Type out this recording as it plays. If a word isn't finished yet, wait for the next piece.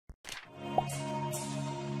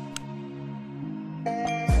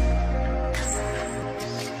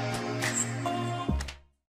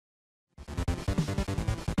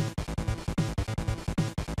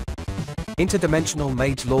Interdimensional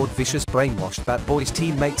Mage Lord Vicious brainwashed Batboy's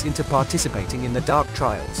teammates into participating in the Dark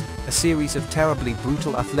Trials, a series of terribly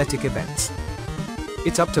brutal athletic events.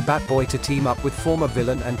 It's up to Batboy to team up with former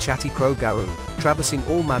villain and chatty Crow Garou, traversing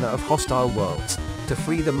all manner of hostile worlds, to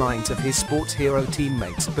free the minds of his sports hero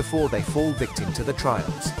teammates before they fall victim to the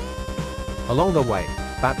trials. Along the way,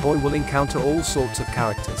 Batboy will encounter all sorts of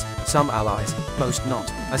characters, some allies, most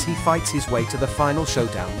not, as he fights his way to the final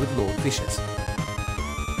showdown with Lord Vicious.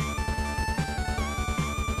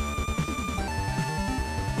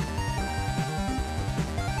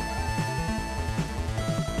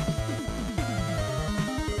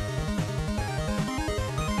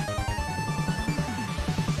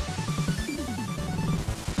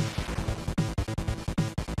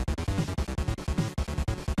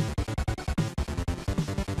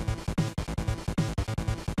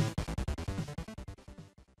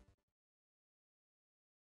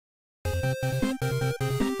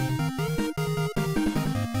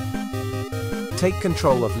 Take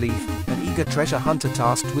control of Leaf, an eager treasure hunter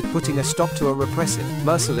tasked with putting a stop to a repressive,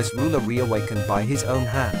 merciless ruler reawakened by his own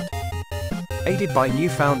hand. Aided by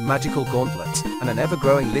newfound magical gauntlets, and an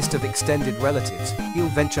ever-growing list of extended relatives, he'll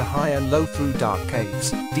venture high and low through dark caves,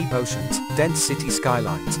 deep oceans, dense city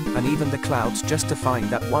skylines, and even the clouds just to find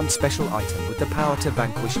that one special item with the power to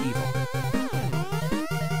vanquish evil.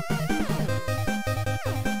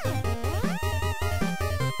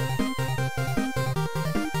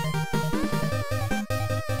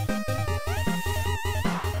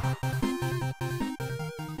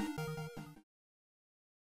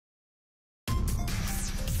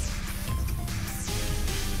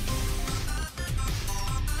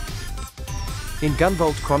 In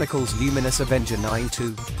Gunvolt Chronicles Luminous Avenger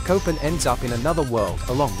 9-2, Copen ends up in another world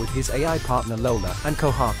along with his AI partner Lola and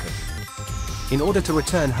Kohaku. In order to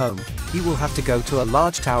return home, he will have to go to a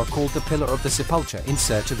large tower called the Pillar of the Sepulchre in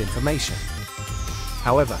search of information.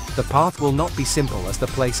 However, the path will not be simple as the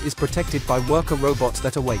place is protected by worker robots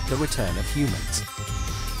that await the return of humans.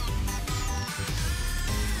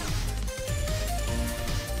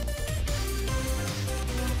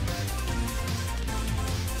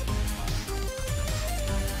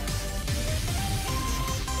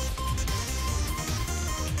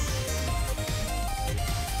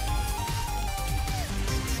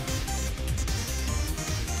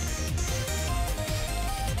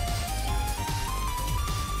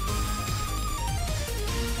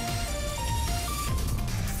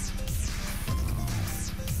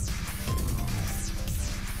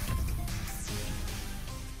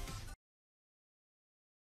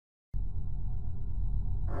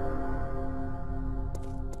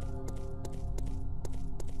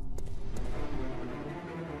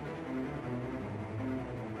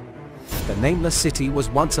 The nameless city was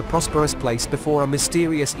once a prosperous place before a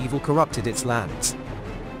mysterious evil corrupted its lands.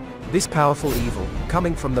 This powerful evil,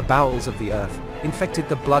 coming from the bowels of the earth, infected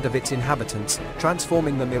the blood of its inhabitants,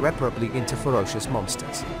 transforming them irreparably into ferocious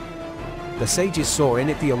monsters. The sages saw in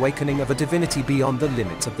it the awakening of a divinity beyond the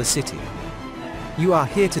limits of the city. You are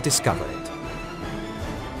here to discover it.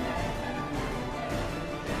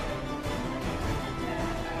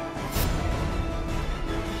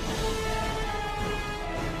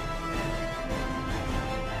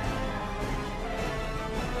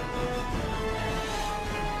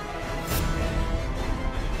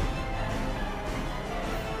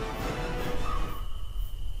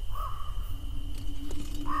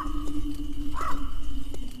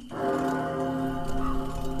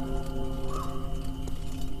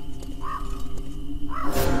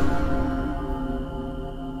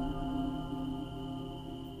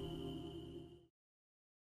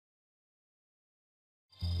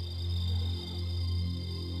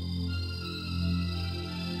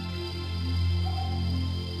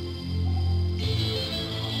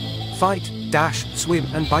 Fight, dash, swim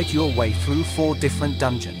and bite your way through 4 different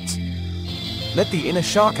dungeons. Let the inner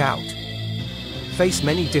shark out. Face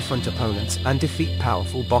many different opponents and defeat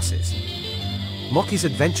powerful bosses. Moki's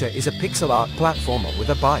Adventure is a pixel art platformer with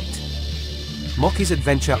a bite. Moki's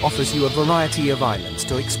Adventure offers you a variety of islands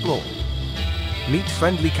to explore. Meet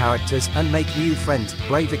friendly characters and make new friends.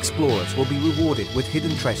 Brave explorers will be rewarded with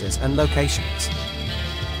hidden treasures and locations.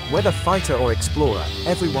 Whether fighter or explorer,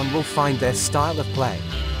 everyone will find their style of play.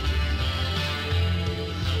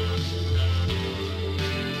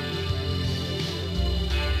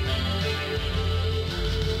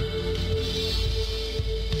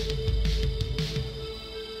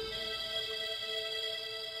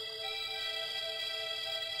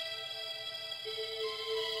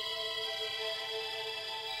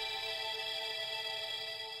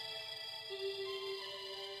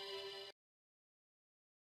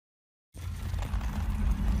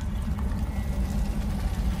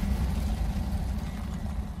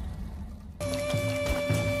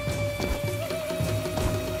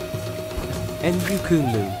 Enyu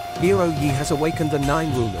Kunlun, Hero Yi has awakened the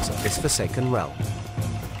 9 rulers of this forsaken realm.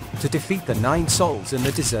 To defeat the 9 souls in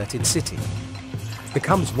the deserted city.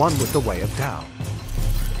 Becomes one with the way of Tao.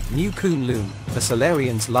 New Kunlun, the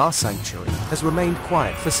Solarians' last sanctuary, has remained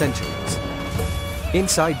quiet for centuries.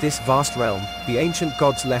 Inside this vast realm, the ancient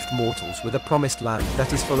gods left mortals with a promised land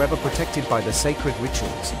that is forever protected by the sacred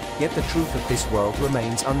rituals, yet the truth of this world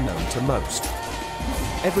remains unknown to most.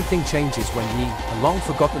 Everything changes when Yi, a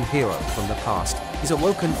long-forgotten hero from the past, is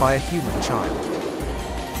awoken by a human child.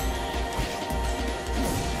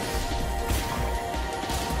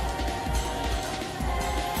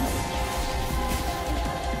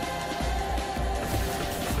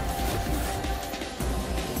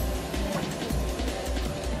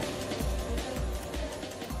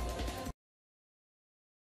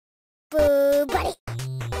 Boo, buddy.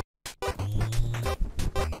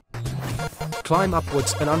 Climb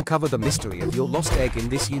upwards and uncover the mystery of your lost egg in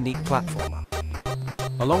this unique platformer.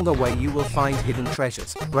 Along the way you will find hidden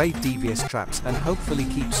treasures, brave devious traps and hopefully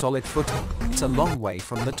keep solid footing. It's a long way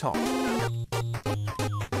from the top.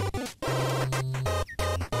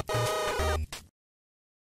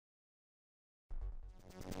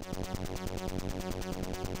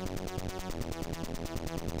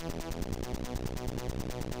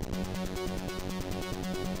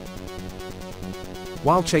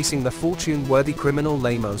 While chasing the fortune-worthy criminal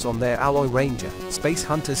Lamos on their alloy ranger, space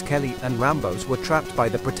hunters Kelly and Rambos were trapped by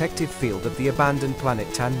the protective field of the abandoned planet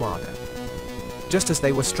Tanwada. Just as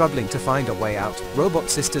they were struggling to find a way out, robot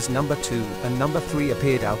sisters number 2 and number 3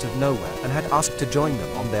 appeared out of nowhere and had asked to join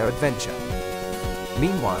them on their adventure.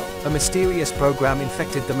 Meanwhile, a mysterious program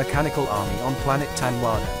infected the mechanical army on planet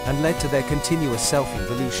Tanwada and led to their continuous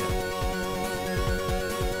self-evolution.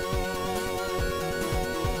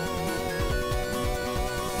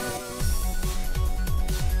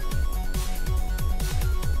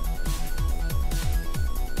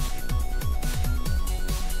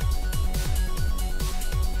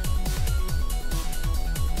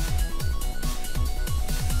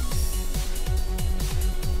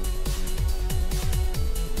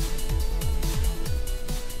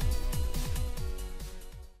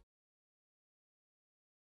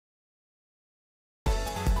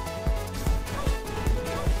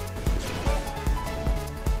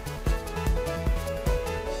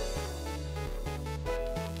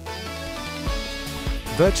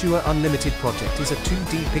 Virtua Unlimited Project is a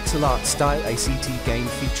 2D pixel art style ACT game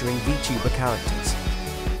featuring VTuber characters.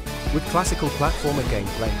 With classical platformer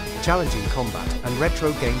gameplay, challenging combat, and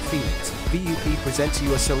retro game feelings, VUP presents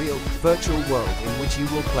you a surreal, virtual world in which you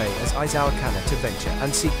will play as Aizawa Kana to venture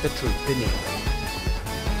and seek the truth beneath.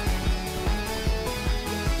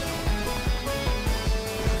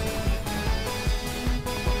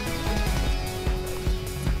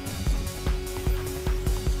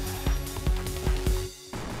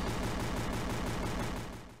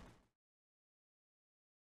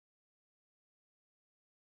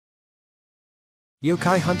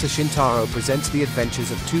 Yokai Hunter Shintaro presents the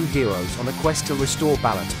adventures of 2 heroes on a quest to restore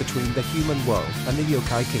balance between the human world and the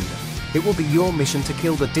yokai kingdom. It will be your mission to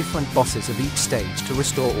kill the different bosses of each stage to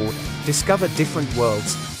restore order, discover different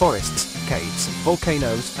worlds, forests, caves,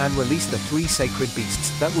 volcanoes, and release the 3 sacred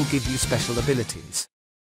beasts that will give you special abilities.